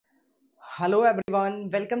Hello everyone,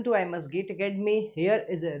 welcome to IMS Academy. Here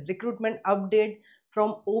is a recruitment update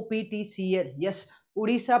from OPTCL. Yes,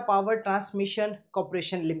 Odisha Power Transmission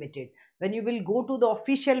Corporation Limited. When you will go to the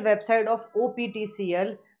official website of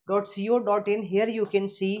optcl.co.in, here you can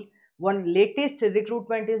see one latest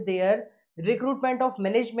recruitment is there. Recruitment of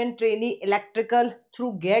management trainee electrical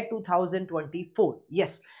through GATE 2024.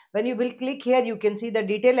 Yes, when you will click here, you can see the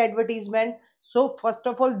detailed advertisement. So first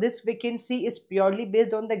of all, this vacancy is purely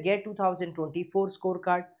based on the GATE 2024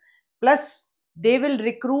 scorecard. Plus, they will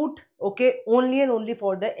recruit, okay, only and only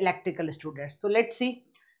for the electrical students. So let's see.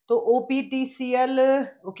 So OPTCL,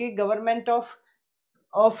 okay, government of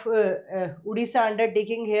Odisha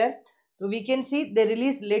undertaking here. So we can see they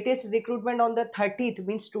released latest recruitment on the 30th,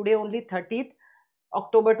 means today only 30th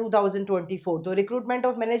October 2024. So recruitment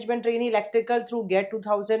of management trainee electrical through GATE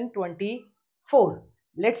 2024.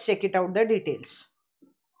 Let's check it out the details.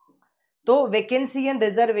 So vacancy and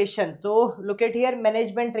reservation. So look at here,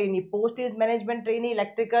 management trainee. Post is management trainee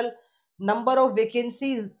electrical. Number of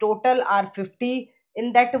vacancies total are 50.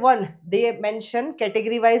 In that one, they mention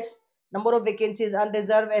category wise number of vacancies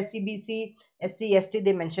unreserved, SCBC, SC, ST.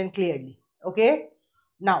 They mention clearly. Okay.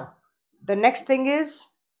 Now the next thing is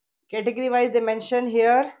category wise. They mention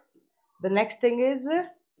here. The next thing is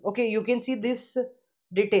okay. You can see this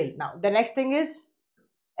detail. Now the next thing is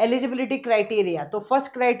eligibility criteria. So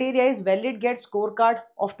first criteria is valid GATE scorecard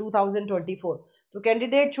of 2024. So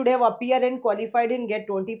candidate should have appeared and qualified in GATE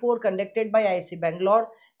 24 conducted by IISc Bangalore,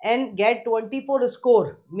 and GATE 24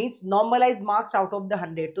 score means normalized marks out of the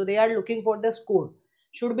 100. So they are looking for the score.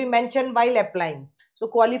 Should be mentioned while applying. So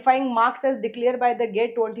qualifying marks as declared by the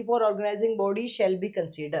GATE 24 organizing body shall be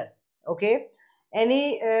considered. Okay.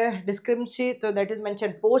 Any discrepancy, so that is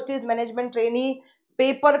mentioned. Post is management trainee,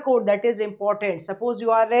 paper code, that is important. Suppose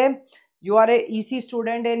you are a EC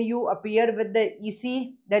student and you appear with the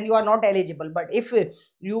EC, then you are not eligible. But if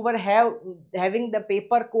you were having the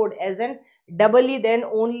paper code as an double E, then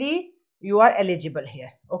only you are eligible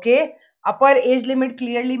here. Okay. Upper age limit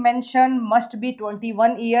clearly mentioned, must be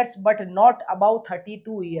 21 years but not above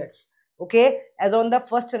 32 years. Okay, as on the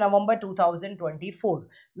 1st November 2024.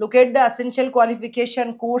 Look at the essential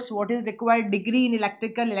qualification course. What is required? Degree in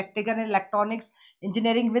electrical and electronics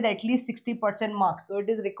engineering with at least 60% marks. So it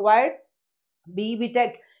is required BE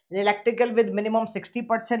Tech in electrical with minimum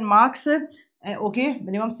 60% marks. Okay,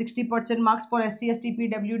 minimum 60% marks for SC, ST,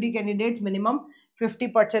 PWD candidates. Minimum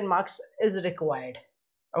 50% marks is required.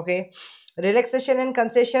 Okay, relaxation and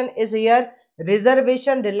concession is here.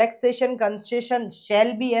 Reservation, relaxation, concession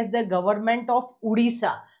shall be as the government of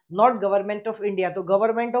Odisha, not government of India. So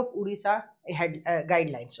government of Odisha had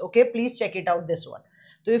guidelines. Okay, please check it out, this one.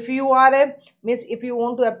 So if you are a miss, if you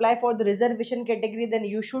want to apply for the reservation category, then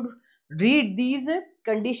you should read these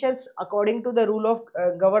conditions according to the rule of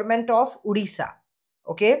government of Odisha.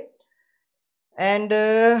 Okay, and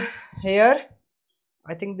here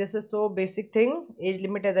I think this is so basic thing. Age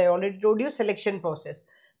limit, as I already told you. Selection process.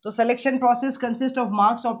 So selection process consists of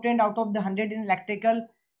marks obtained out of the 100 in electrical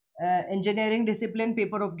engineering discipline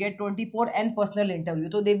paper of GATE 24 and personal interview.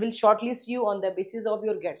 So they will shortlist you on the basis of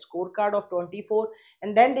your GATE scorecard of 24,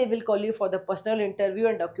 and then they will call you for the personal interview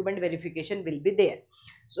and document verification will be there.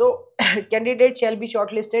 So candidate shall be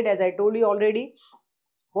shortlisted, as I told you already,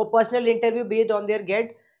 for personal interview based on their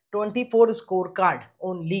GATE 24 scorecard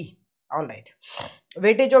only. All right.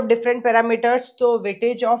 Weightage of different parameters. So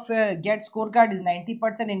weightage of GATE scorecard is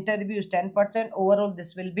 90%, interview is 10%, overall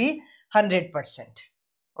this will be 100%.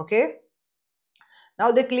 Okay.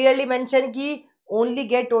 Now they clearly mention ki only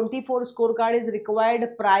GATE 24 scorecard is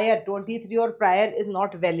required, prior 23 or prior is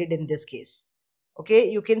not valid in this case.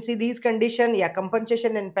 Okay, you can see these condition. Yeah,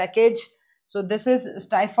 compensation and package. So this is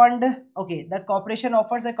stipend. Okay, the corporation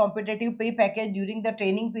offers a competitive pay package during the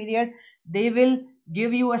training period. They will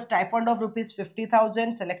give you a stipend of rupees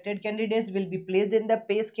 50,000. Selected candidates will be placed in the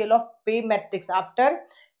pay scale of pay matrix after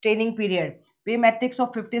training period. Pay matrix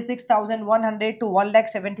of 56,100 to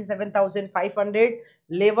 1,77,500.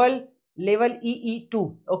 Level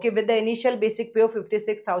EE2. Okay, with the initial basic pay of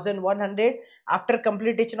 56,100 after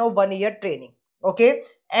completion of 1 year training. Okay,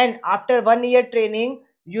 and after 1 year training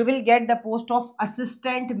you will get the post of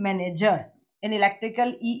assistant manager in electrical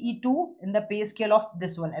EE2 in the pay scale of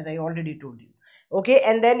this one, as I already told you. Okay,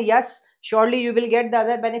 and then yes, surely you will get the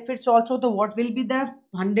other benefits also. So what will be the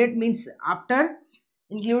 100 means after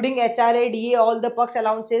including HRA, DA, all the perks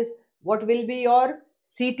allowances, what will be your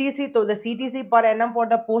CTC? So the CTC per annum for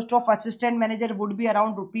the post of assistant manager would be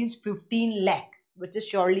around rupees 15 lakh, which is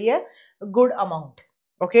surely a good amount.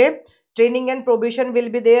 Okay, training and probation will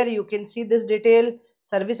be there. You can see this detail.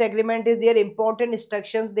 Service agreement is there. Important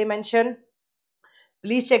instructions they mention.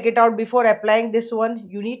 Please check it out before applying this one.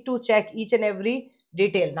 You need to check each and every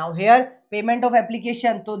detail. Now here, payment of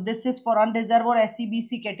application. So this is for unreserved or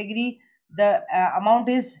SCBC category. The amount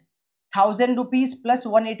is 1000 rupees plus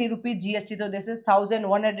 180 rupees GST. So this is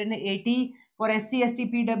 1180. For SC,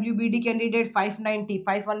 ST, PWBD candidate 590,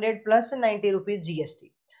 500 plus 90 rupees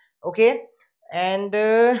GST. Okay. And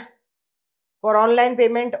for online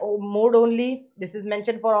payment mode only, this is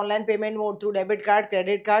mentioned for online payment mode through debit card,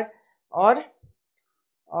 credit card, or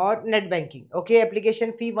net banking. Okay,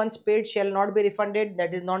 application fee once paid shall not be refunded,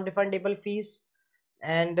 that is non-refundable fees.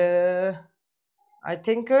 And I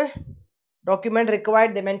think document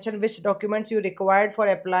required, they mention which documents you required for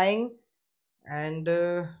applying. And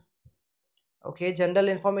okay, general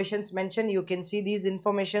informations mentioned, you can see these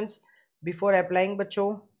informations before applying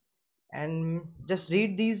bacho. And just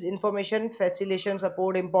read these information. Facilitation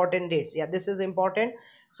support, important dates, yeah, this is important.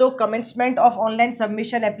 So commencement of online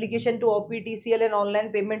submission application to OPTCL and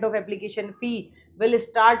online payment of application fee will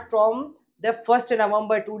start from the 1st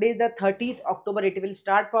November. Today is the 30th October. It will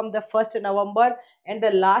start from the 1st November and the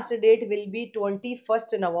last date will be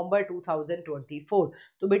 21st November 2024.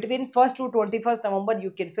 So between 1st to 21st November you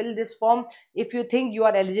can fill this form. If you think you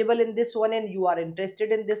are eligible in this one and you are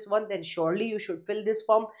interested in this one, then surely you should fill this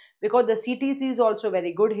form, because the CTC is also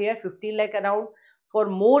very good here, 15 lakh around. For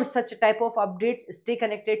more such type of updates, stay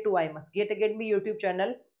connected to IMS Get Academy YouTube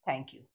channel. Thank you.